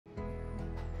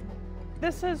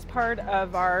This is part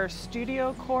of our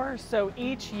studio course. So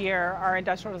each year our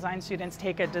industrial design students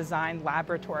take a design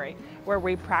laboratory where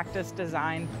we practice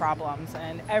design problems,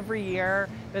 and every year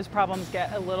those problems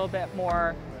get a little bit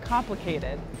more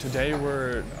complicated. Today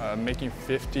we're making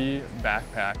 50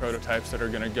 backpack prototypes that are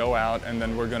going to go out, and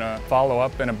then we're going to follow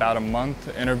up in about a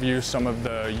month, interview some of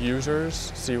the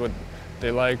users, see what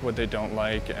they like, what they don't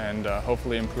like, and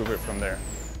hopefully improve it from there.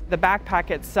 The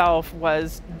backpack itself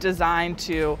was designed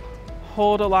to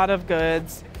hold a lot of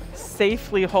goods,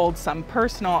 safely hold some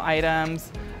personal items,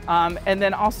 and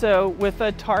then also with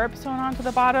a tarp sewn onto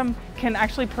the bottom can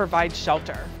actually provide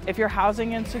shelter. If you're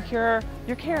housing insecure,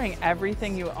 you're carrying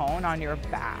everything you own on your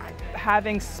back.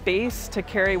 Having space to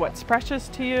carry what's precious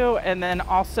to you, and then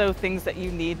also things that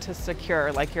you need to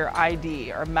secure, like your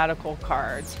ID or medical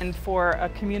cards. And for a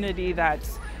community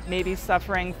that's maybe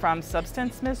suffering from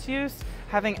substance misuse,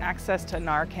 having access to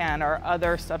Narcan or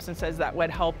other substances that would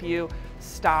help you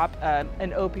stop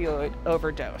an opioid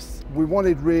overdose. We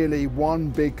wanted really one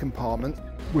big compartment.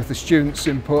 With the students'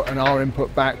 input and our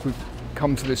input back, we've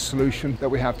come to this solution that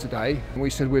we have today. And we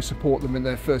said we'd support them in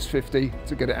their first 50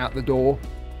 to get it out the door.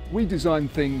 We design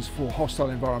things for hostile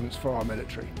environments for our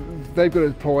military. They've got to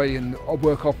deploy and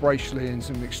work operationally in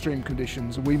some extreme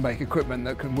conditions, and we make equipment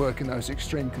that can work in those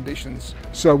extreme conditions.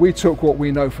 So we took what we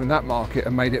know from that market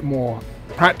and made it more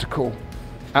practical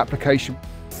application.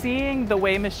 Seeing the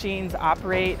way machines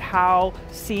operate, how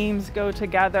seams go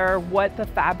together, what the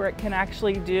fabric can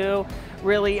actually do,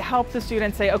 really helped the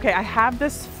students say, okay, I have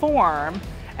this form,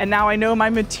 and now I know my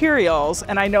materials,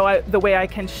 and I know the way I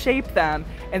can shape them.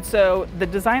 And so the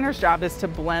designer's job is to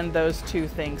blend those two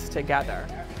things together.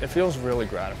 It feels really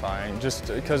gratifying, just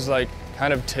because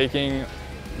kind of taking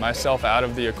myself out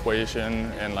of the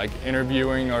equation and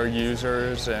interviewing our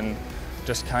users and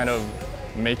just kind of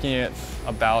making it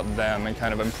about them and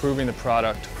kind of improving the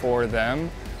product for them,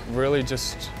 really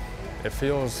just, it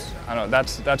feels, I don't know,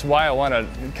 that's why I want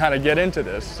to kind of get into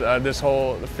this, this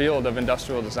whole field of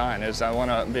industrial design, is I want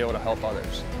to be able to help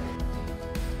others.